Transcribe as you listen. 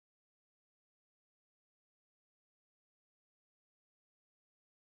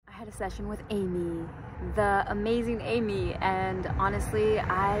had a session with Amy, the amazing Amy, and honestly,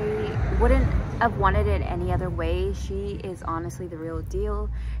 I wouldn't have wanted it any other way. She is honestly the real deal.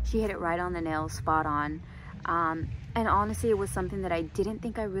 She hit it right on the nail, spot on. And honestly, it was something that I didn't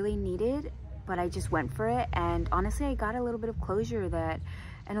think I really needed, but I just went for it. And honestly, I got a little bit of closure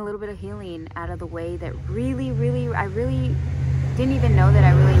and a little bit of healing out of the way that I really didn't even know that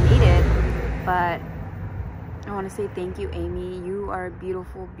I really needed. But I want to say thank you, Amy. You are a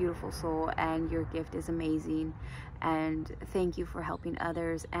beautiful, beautiful soul, and your gift is amazing. And thank you for helping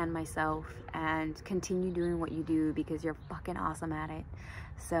others and myself, and continue doing what you do because you're fucking awesome at it.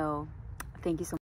 So thank you so much.